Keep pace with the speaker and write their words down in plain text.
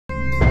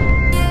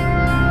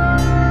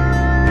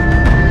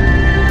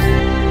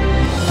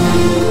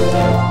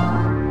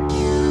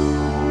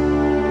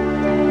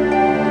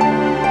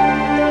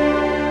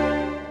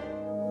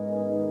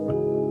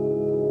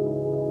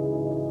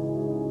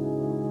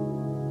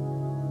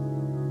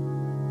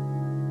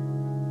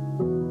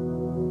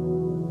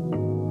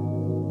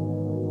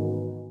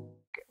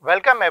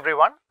Welcome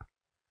everyone.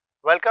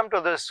 Welcome to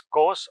this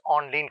course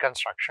on lean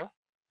construction.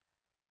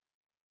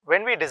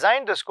 When we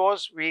designed this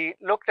course, we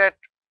looked at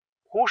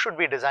who should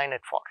we design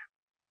it for.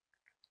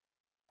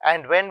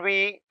 And when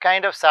we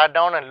kind of sat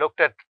down and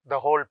looked at the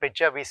whole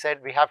picture, we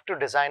said we have to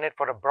design it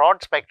for a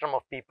broad spectrum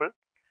of people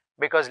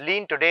because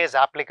lean today is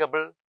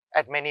applicable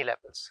at many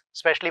levels,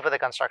 especially for the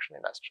construction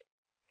industry.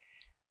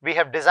 We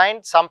have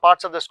designed some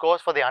parts of this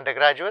course for the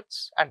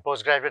undergraduates and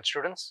postgraduate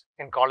students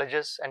in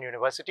colleges and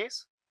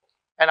universities.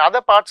 And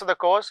other parts of the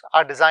course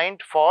are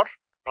designed for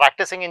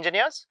practicing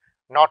engineers,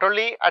 not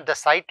only at the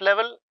site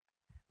level,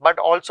 but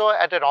also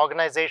at an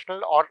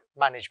organizational or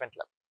management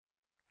level.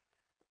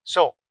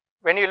 So,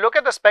 when you look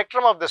at the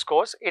spectrum of this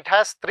course, it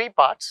has three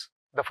parts.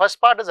 The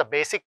first part is a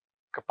basic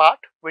part,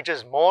 which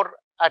is more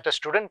at a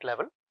student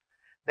level.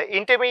 The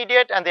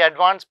intermediate and the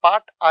advanced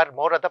part are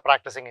more at the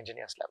practicing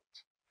engineers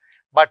levels.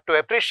 But to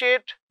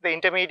appreciate the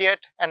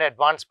intermediate and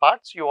advanced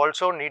parts, you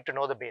also need to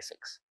know the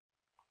basics.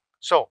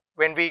 So,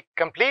 when we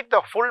complete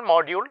the full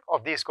module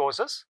of these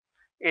courses,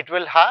 it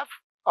will have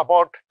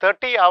about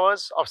 30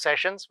 hours of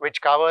sessions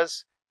which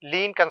covers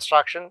lean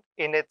construction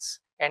in its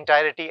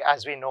entirety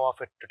as we know of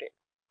it today.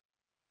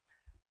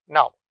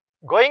 Now,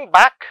 going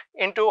back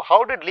into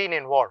how did lean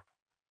evolve?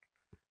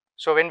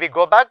 So, when we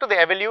go back to the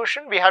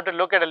evolution, we have to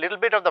look at a little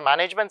bit of the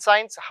management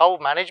science, how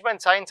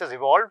management science has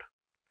evolved,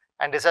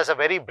 and this has a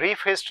very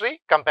brief history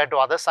compared to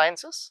other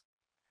sciences.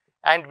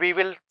 And we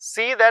will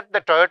see that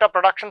the Toyota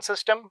production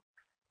system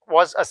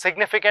was a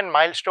significant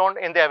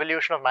milestone in the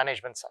evolution of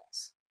management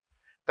science.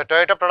 The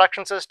Toyota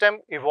production system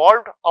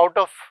evolved out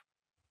of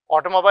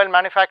automobile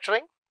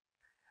manufacturing,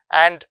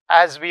 and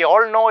as we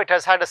all know, it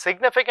has had a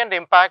significant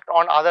impact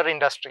on other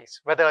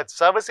industries, whether it's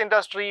service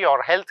industry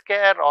or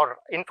healthcare or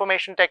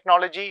information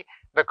technology.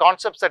 The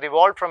concepts that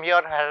evolved from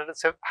here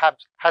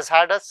has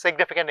had a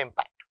significant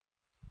impact.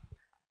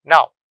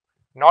 Now,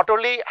 not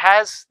only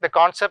has the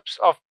concepts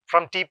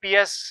from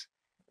TPS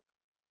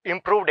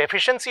improved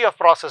efficiency of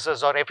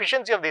processes or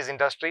efficiency of these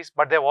industries,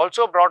 but they've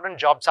also brought in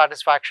job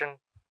satisfaction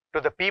to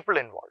the people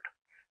involved.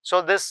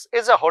 So this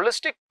is a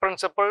holistic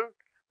principle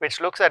which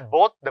looks at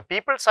both the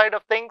people side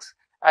of things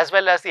as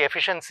well as the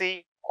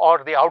efficiency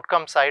or the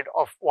outcome side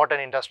of what an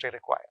industry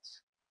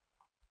requires.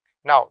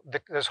 Now,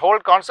 this whole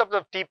concept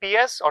of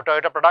TPS or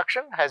Toyota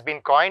production has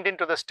been coined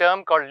into this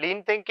term called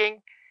lean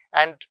thinking,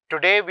 and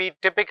today we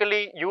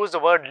typically use the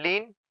word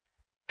lean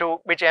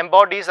which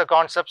embodies the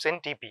concepts in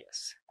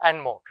TPS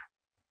and more.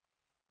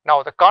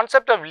 Now, the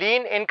concept of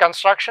lean in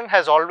construction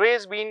has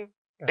always been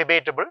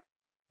debatable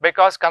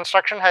because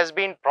construction has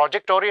been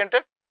project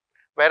oriented,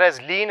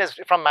 whereas lean is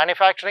from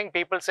manufacturing,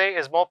 people say,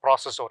 is more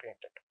process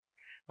oriented.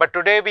 But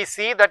today we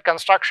see that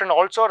construction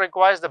also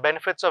requires the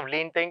benefits of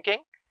lean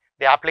thinking,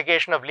 the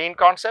application of lean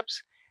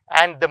concepts,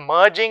 and the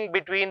merging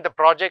between the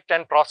project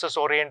and process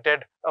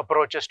oriented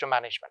approaches to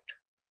management.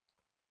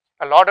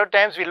 A lot of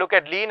times we look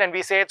at lean and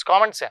we say it's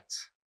common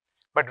sense,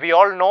 but we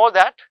all know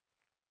that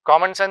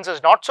common sense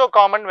is not so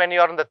common when you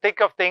are in the thick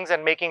of things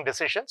and making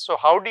decisions. So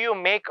how do you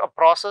make a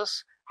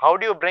process? How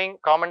do you bring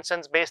common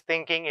sense based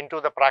thinking into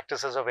the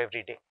practices of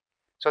every day?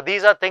 So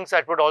these are things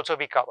that would also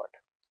be covered.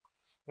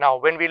 Now,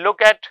 when we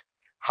look at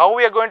how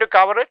we are going to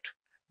cover it,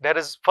 there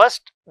is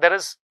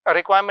a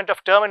requirement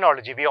of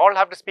terminology. We all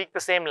have to speak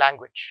the same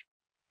language.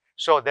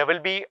 So there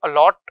will be a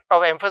lot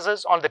of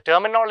emphasis on the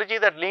terminology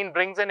that lean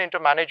brings into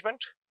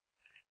management,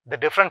 the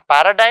different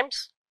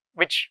paradigms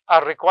which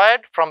are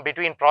required from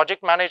between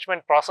project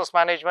management, process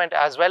management,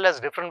 as well as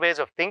different ways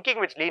of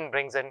thinking which lean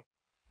brings in,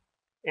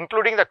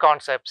 including the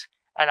concepts,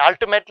 and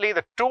ultimately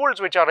the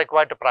tools which are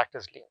required to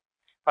practice lean.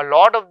 A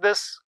lot of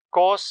this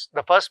course,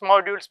 the first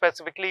module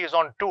specifically, is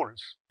on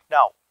tools.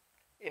 Now,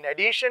 in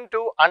addition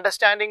to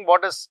understanding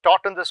what is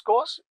taught in this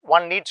course,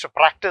 one needs to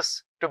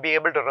practice to be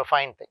able to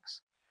refine things.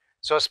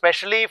 So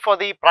especially for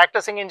the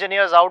practicing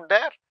engineers out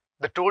there,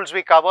 the tools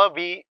we cover,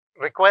 we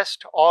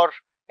request or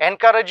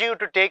encourage you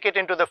to take it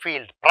into the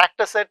field,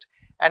 practice it,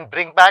 and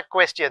bring back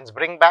questions,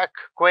 bring back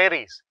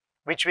queries,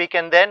 which we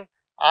can then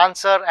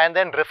answer and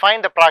then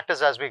refine the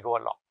practice as we go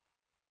along.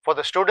 For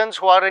the students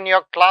who are in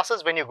your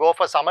classes, when you go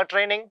for summer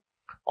training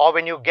or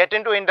when you get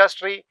into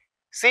industry,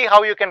 see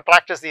how you can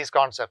practice these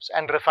concepts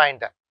and refine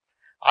them.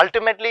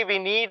 Ultimately, we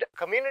need a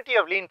community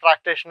of lean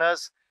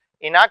practitioners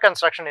in our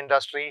construction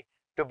industry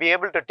to be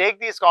able to take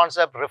these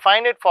concepts,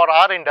 refine it for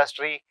our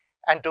industry,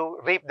 and to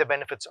reap the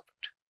benefits of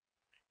it.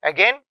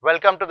 Again,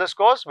 welcome to this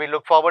course. We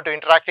look forward to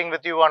interacting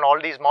with you on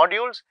all these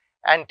modules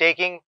and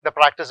taking the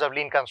practice of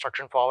lean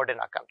construction forward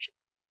in our country.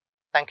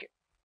 Thank you.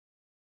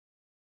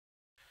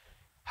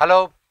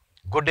 Hello,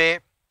 good day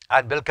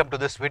and welcome to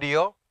this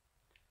video.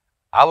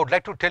 I would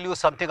like to tell you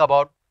something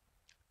about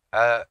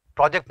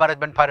project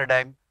management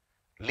paradigm,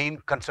 lean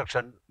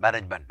construction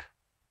management.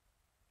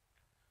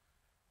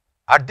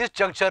 At this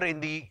juncture in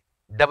the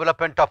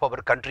development of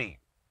our country,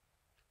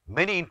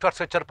 many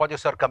infrastructure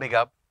projects are coming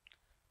up.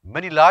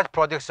 Many large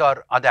projects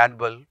are on the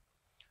anvil,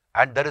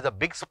 and there is a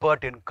big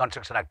spurt in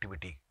construction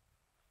activity.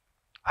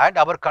 And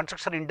our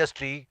construction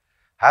industry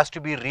has to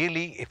be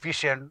really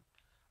efficient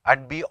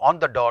and be on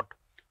the dot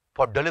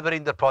for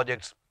delivering the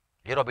projects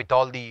with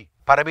all the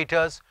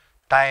parameters,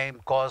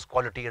 time, cost,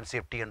 quality and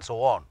safety and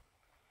so on.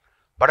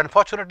 But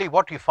unfortunately,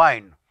 what we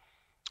find,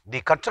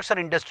 the construction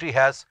industry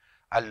has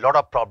a lot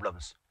of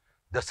problems.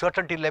 The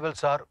certainty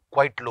levels are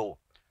quite low,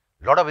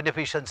 lot of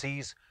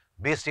inefficiencies,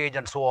 wastage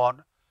and so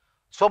on.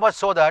 So much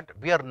so that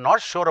we are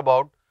not sure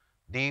about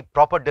the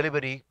proper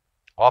delivery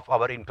of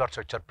our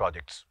infrastructure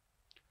projects.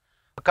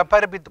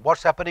 Compared with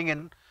what's happening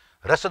in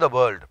rest of the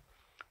world,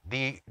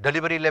 the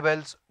delivery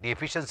levels, the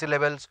efficiency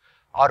levels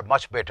are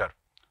much better.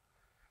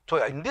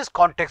 So in this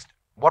context,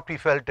 what we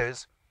felt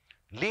is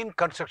lean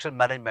construction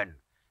management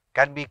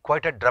can be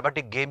quite a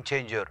dramatic game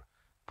changer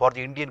for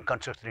the Indian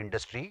construction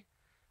industry,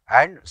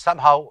 and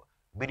somehow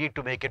we need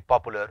to make it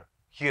popular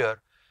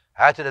here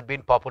as it has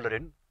been popular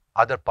in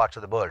other parts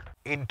of the world.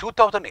 In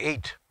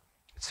 2008,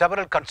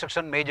 several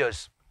construction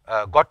majors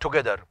got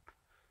together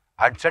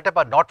and set up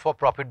a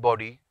not-for-profit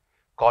body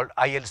called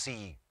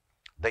ILCE,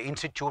 the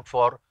Institute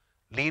for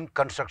Lean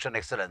Construction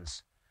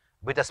Excellence,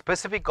 with a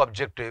specific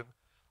objective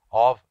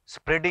of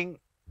spreading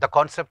the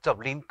concepts of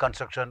lean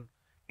construction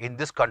in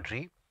this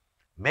country,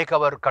 make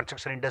our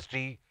construction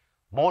industry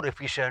more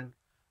efficient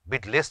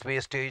with less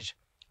wastage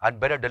and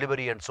better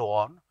delivery and so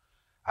on.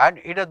 And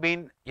it has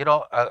been,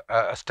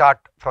 a start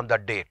from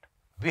that date.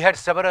 We had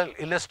several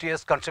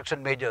illustrious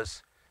construction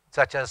majors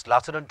such as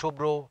Larsen &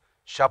 Toubro,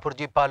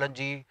 Shapoorji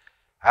Pallonji,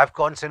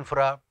 Afcons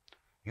Infra,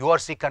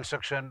 URC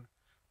Construction,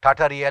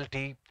 Tata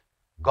Realty,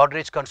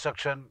 Godrej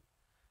Construction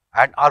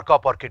and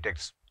Arcop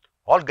Architects,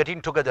 all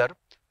getting together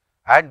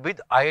and with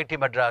IIT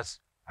Madras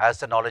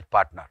as a knowledge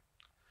partner.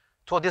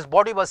 So this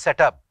body was set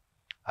up,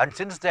 and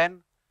since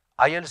then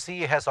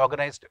ILC has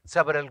organized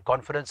several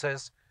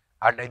conferences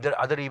and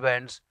other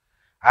events,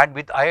 and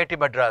with IIT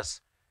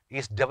Madras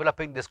is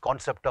developing this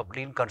concept of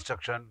lean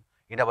construction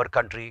in our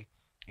country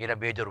in a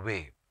major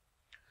way.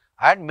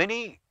 And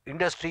many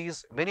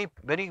industries, many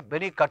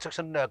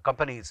construction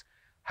companies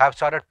have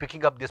started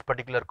picking up this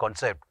particular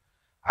concept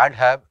and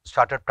have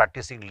started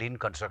practicing lean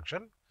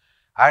construction,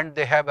 and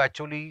they have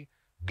actually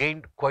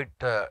gained quite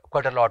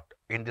a lot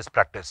in this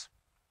practice.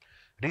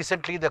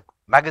 Recently, the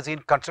magazine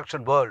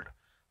Construction World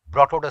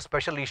brought out a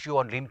special issue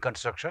on lean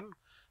construction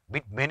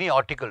with many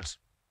articles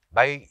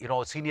by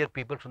senior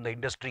people from the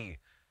industry,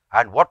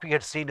 and what we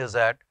had seen is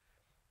that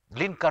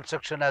lean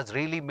construction has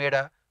really made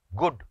a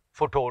good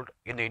foothold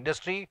in the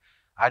industry,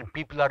 and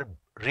people are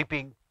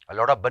reaping a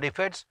lot of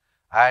benefits,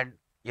 and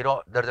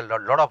there is a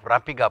lot of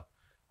ramping up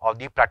of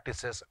the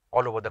practices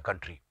all over the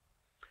country.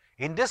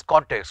 In this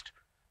context,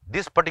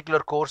 this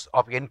particular course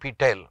of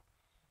NPTEL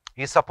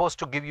is supposed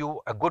to give you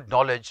a good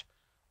knowledge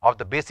of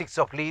the basics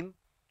of lean,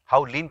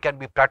 how lean can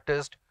be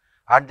practiced,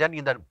 and then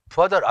in the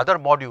further other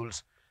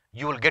modules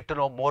you will get to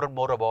know more and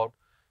more about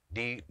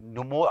the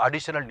more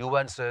additional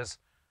nuances,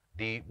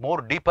 the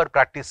more deeper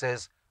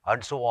practices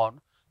and so on,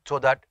 so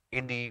that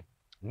in the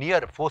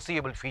near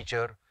foreseeable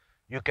future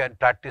you can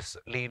practice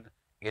lean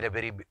in a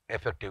very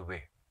effective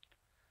way.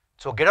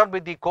 So get on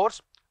with the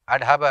course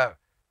and have a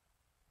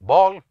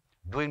ball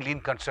doing lean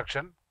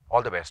construction.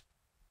 All the best.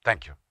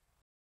 Thank you.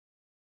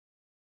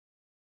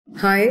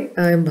 Hi,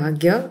 I'm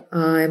Bhagya.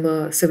 I'm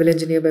a civil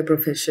engineer by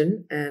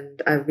profession,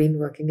 and I've been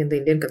working in the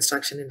Indian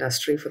construction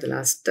industry for the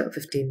last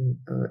 15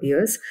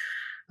 years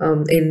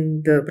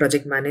in the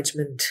project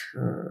management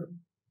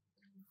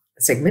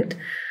segment.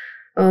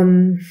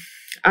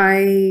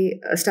 I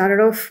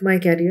started off my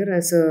career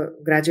as a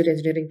graduate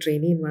engineering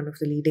trainee in one of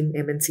the leading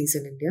MNCs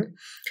in India.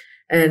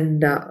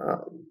 And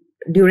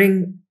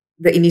during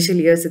the initial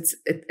years,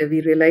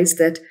 we realized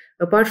that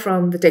apart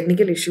from the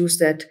technical issues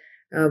that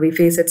we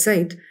face at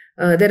site,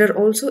 there are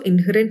also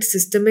inherent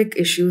systemic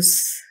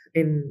issues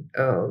in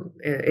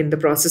the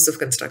process of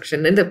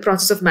construction, in the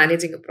process of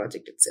managing a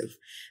project itself.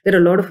 There are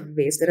a lot of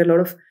waste. There are a lot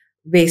of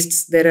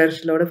wastes. There are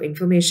a lot of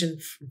information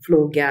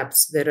flow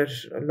gaps. There are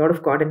a lot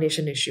of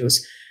coordination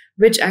issues,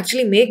 which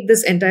actually make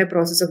this entire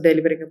process of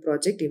delivering a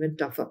project even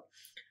tougher.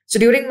 So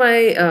during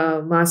my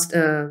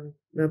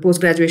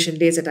post-graduation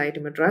days at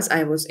IIT Madras,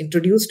 I was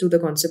introduced to the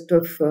concept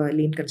of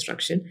lean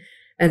construction.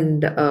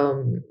 And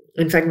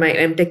in fact, my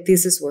MTech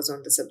thesis was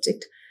on the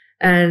subject.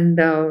 And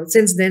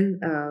since then,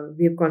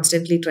 we have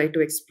constantly tried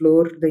to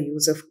explore the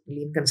use of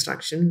lean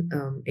construction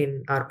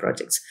in our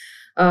projects.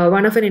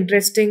 One of an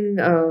interesting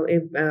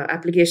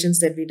applications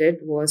that we did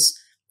was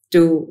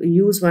to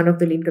use one of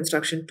the lean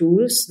construction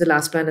tools, the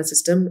last planner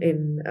system,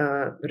 in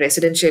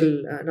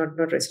residential,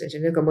 not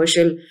residential, in a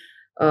commercial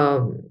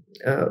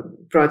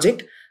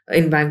project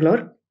in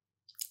Bangalore.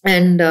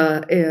 And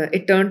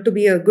it turned to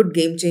be a good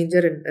game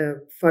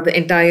changer for the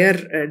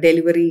entire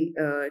delivery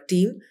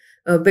team,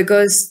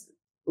 because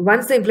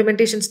once the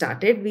implementation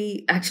started,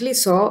 we actually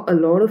saw a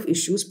lot of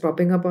issues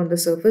propping up on the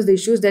surface, the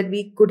issues that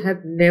we could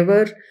have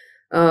never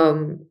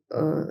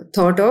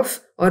thought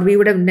of, or we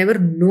would have never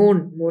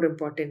known, more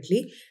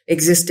importantly,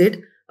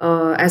 existed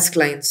as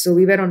clients. So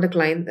we were on the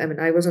client,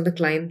 I was on the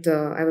client,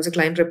 I was a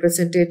client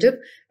representative,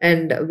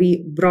 and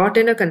we brought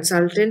in a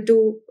consultant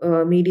to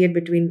mediate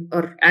between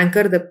or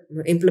anchor the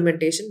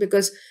implementation,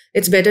 because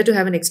it's better to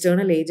have an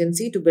external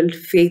agency to build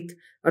faith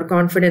or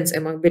confidence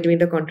between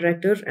the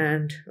contractor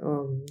and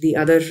the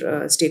other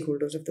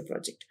stakeholders of the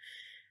project.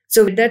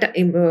 So with that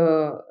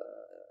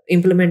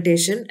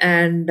implementation,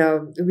 and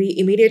we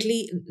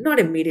not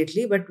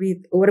immediately, but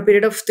we over a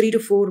period of 3 to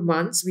 4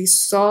 months, we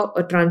saw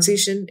a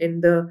transition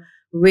in the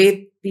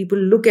way people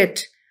look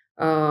at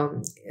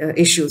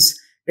issues.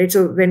 Right,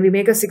 so when we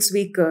make a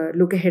 6-week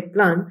look ahead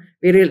plan,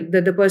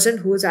 the person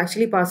who is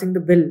actually passing the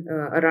bill,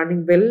 a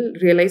running bill,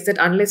 realize that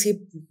unless he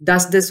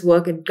does this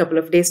work in a couple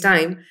of days'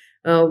 time,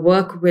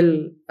 work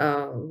will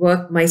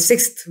work. My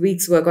 6th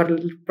week's work, or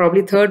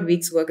probably 3rd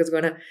week's work, is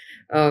going to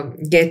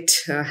get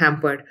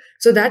hampered.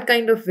 So that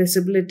kind of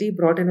visibility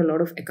brought in a lot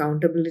of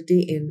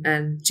accountability in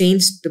and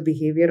changed the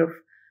behavior of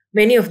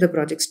many of the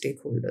project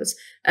stakeholders.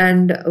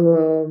 And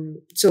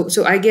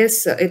so I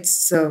guess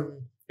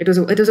it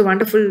was a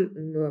wonderful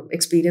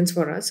experience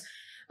for us.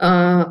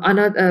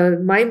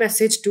 My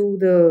message to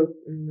the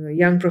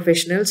young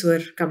professionals who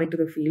are coming to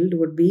the field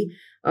would be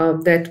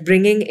that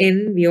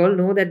we all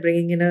know that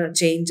bringing in a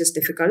change is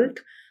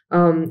difficult,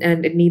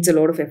 and it needs a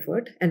lot of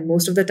effort. And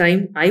most of the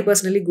time, I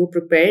personally go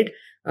prepared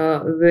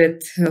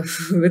with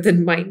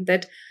in mind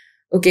that,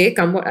 okay,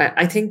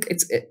 I think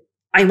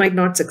I might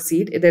not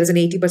succeed. There is an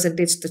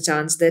 80%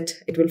 chance that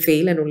it will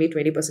fail and only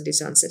 20%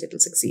 chance that it will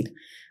succeed.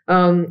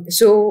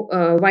 So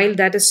while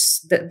that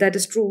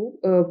is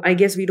true, I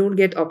guess we don't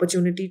get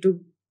opportunity to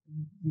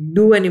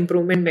do an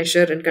improvement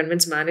measure and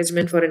convince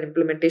management for an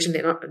implementation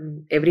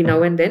every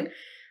now and then.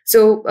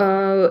 So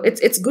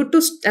it's good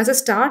to, as a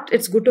start,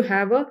 it's good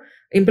to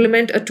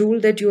implement a tool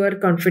that you are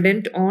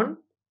confident on,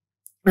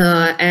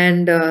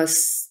 and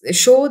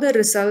show the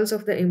results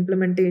of the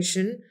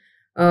implementation.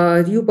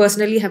 You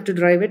personally have to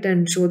drive it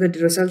and show the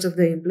results of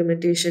the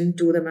implementation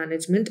to the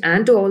management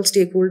and to all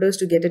stakeholders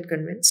to get it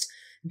convinced,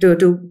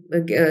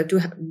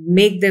 to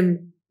make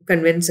them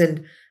convinced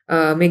and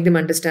make them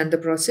understand the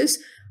process.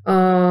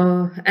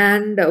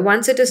 And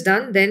once it is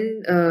done,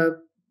 then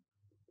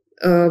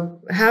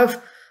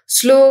have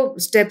slow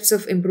steps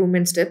of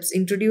improvement steps,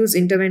 introduce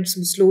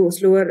interventions,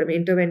 slower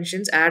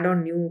interventions, add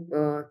on new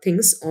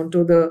things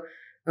onto the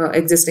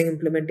existing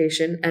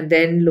implementation, and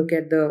then look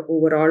at the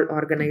overall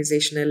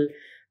organizational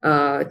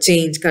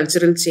change,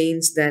 cultural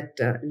change that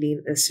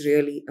Lean is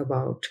really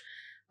about.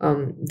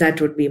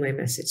 That would be my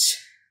message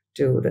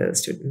to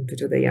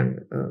the young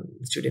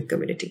student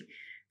community.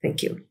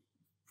 Thank you.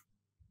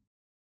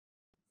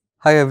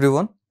 Hi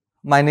everyone,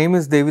 my name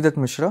is Devidat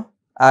Mishra.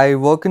 I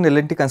work in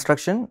L&T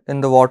construction in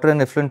the water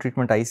and effluent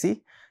treatment IC,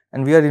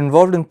 and we are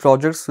involved in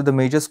projects with the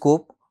major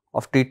scope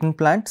of treatment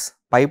plants,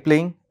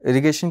 pipeline,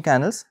 irrigation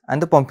canals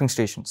and the pumping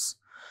stations.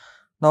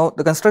 Now,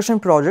 the construction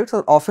projects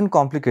are often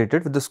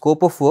complicated with the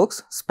scope of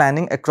works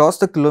spanning across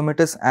the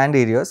kilometers and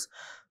areas,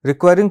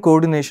 requiring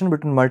coordination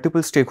between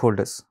multiple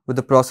stakeholders, with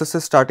the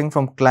processes starting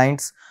from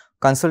clients,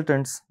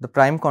 consultants, the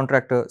prime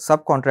contractor,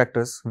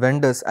 subcontractors,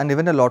 vendors and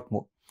even a lot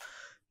more.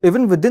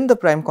 Even within the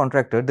prime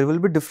contractor, there will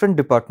be different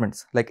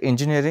departments like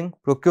engineering,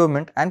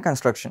 procurement and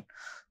construction,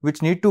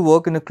 which need to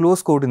work in a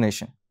close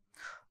coordination.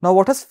 Now,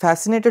 what has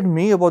fascinated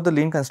me about the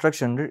lean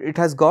construction, it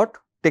has got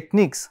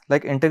techniques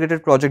like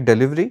integrated project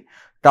delivery,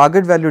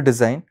 target value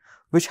design,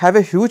 which have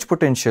a huge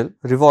potential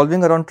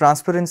revolving around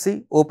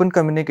transparency, open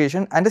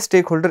communication and a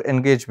stakeholder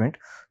engagement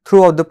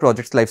throughout the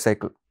project's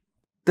lifecycle.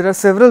 There are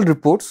several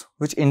reports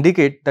which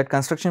indicate that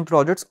construction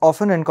projects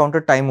often encounter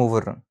time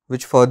overrun,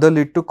 which further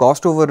lead to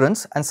cost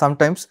overruns and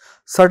sometimes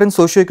certain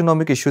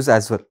socio-economic issues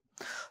as well.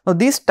 Now,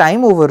 these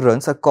time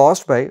overruns are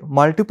caused by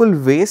multiple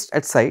waste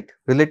at site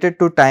related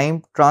to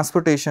time,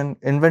 transportation,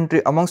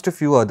 inventory amongst a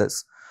few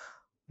others.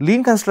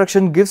 Lean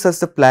construction gives us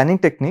the planning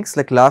techniques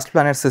like last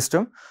planner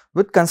system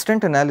with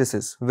constraint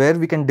analysis, where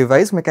we can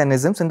devise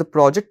mechanisms in the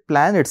project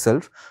plan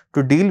itself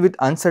to deal with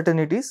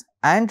uncertainties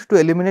and to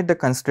eliminate the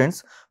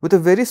constraints with a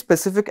very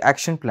specific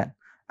action plan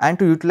and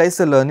to utilize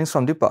the learnings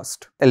from the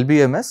past.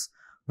 LBMS,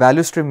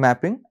 value stream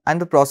mapping and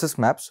the process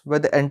maps, where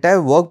the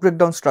entire work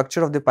breakdown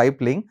structure of the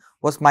pipeline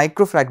was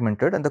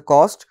micro-fragmented and the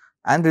cost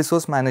and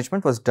resource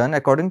management was done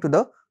according to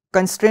the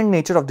constrained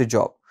nature of the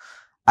job.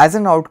 As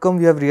an outcome,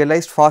 we have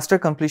realized faster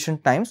completion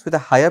times with a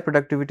higher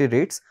productivity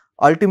rates,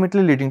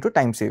 ultimately leading to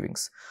time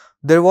savings.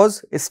 There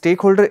was a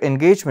stakeholder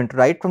engagement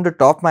right from the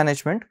top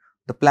management,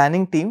 the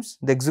planning teams,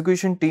 the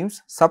execution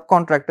teams,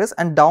 subcontractors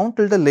and down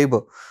till the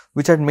labor,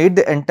 which had made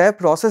the entire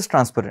process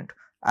transparent.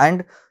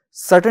 And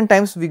certain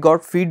times we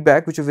got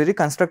feedback which was very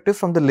constructive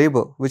from the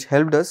labor, which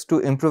helped us to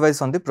improvise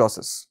on the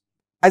process.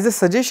 As a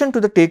suggestion to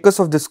the takers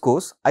of this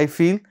course, I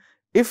feel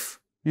if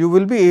you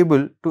will be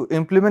able to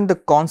implement the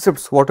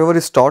concepts whatever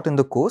is taught in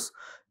the course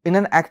in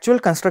an actual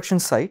construction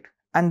site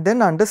and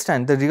then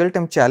understand the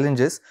real-time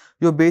challenges,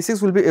 your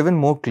basics will be even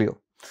more clear.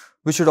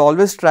 We should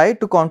always try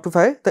to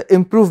quantify the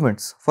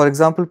improvements, for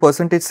example,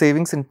 percentage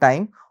savings in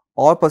time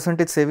or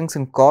percentage savings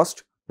in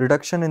cost,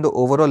 reduction in the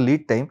overall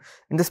lead time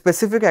in the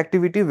specific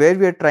activity where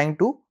we are trying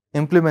to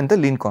implement the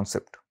lean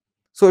concept.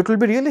 So it will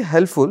be really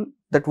helpful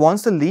that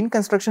once the lean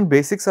construction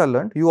basics are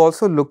learned, you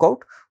also look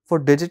out for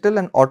digital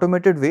and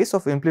automated ways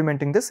of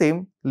implementing the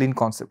same lean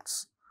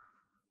concepts.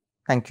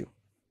 Thank you.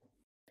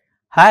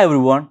 Hi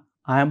everyone,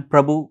 I am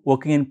Prabhu,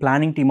 working in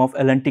planning team of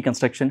L&T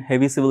Construction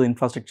Heavy Civil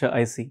Infrastructure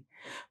IC.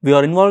 We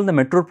are involved in the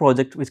metro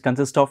project, which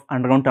consists of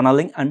underground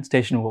tunneling and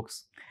station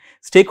works.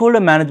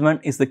 Stakeholder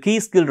management is the key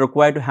skill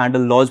required to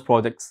handle large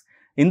projects.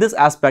 In this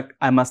aspect,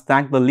 I must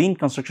thank the Lean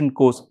Construction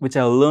course which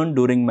I learned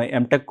during my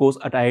MTech course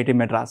at IIT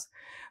Madras.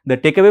 The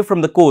takeaway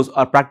from the course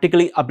are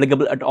practically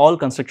applicable at all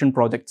construction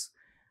projects.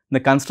 The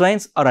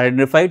constraints are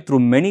identified through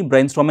many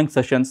brainstorming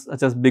sessions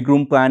such as big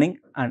room planning,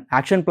 and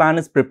action plan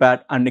is prepared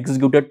and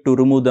executed to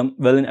remove them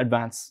well in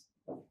advance.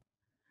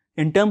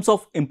 In terms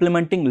of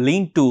implementing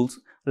lean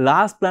tools,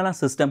 last planner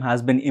system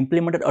has been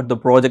implemented at the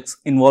projects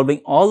involving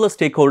all the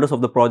stakeholders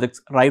of the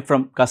projects, right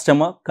from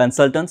customer,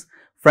 consultants,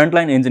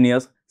 frontline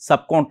engineers,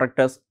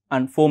 subcontractors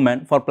and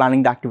foremen for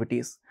planning the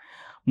activities.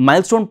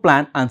 Milestone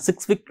plan and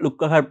 6-week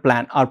look-ahead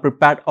plan are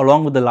prepared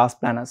along with the last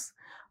planners.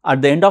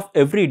 At the end of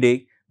every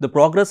day, the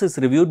progress is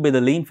reviewed by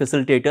the lean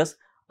facilitators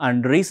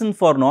and reasons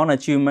for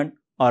non-achievement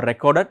are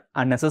recorded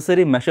and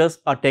necessary measures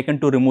are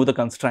taken to remove the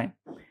constraint.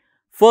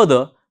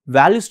 Further,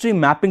 value stream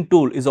mapping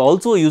tool is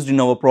also used in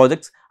our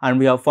projects and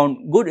we have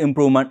found good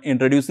improvement in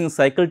reducing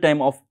cycle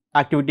time of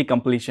activity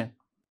completion.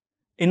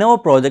 In our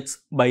projects,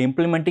 by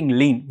implementing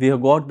lean, we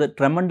have got the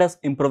tremendous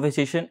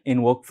improvisation in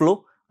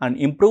workflow and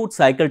improved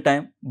cycle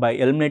time by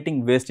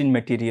eliminating waste in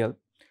material,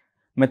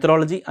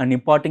 methodology and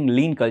imparting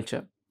lean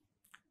culture.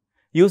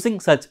 Using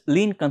such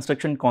lean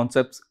construction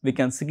concepts, we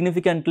can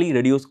significantly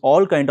reduce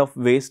all kinds of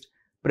waste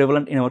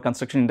prevalent in our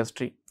construction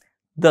industry.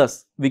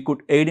 Thus, we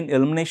could aid in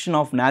elimination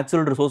of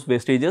natural resource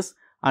wastages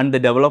and the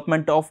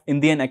development of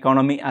Indian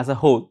economy as a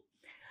whole.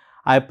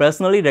 I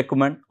personally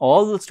recommend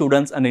all the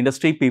students and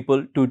industry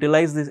people to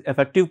utilize this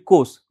effective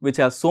course which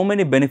has so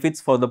many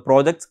benefits for the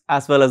projects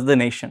as well as the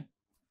nation.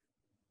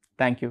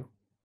 Thank you.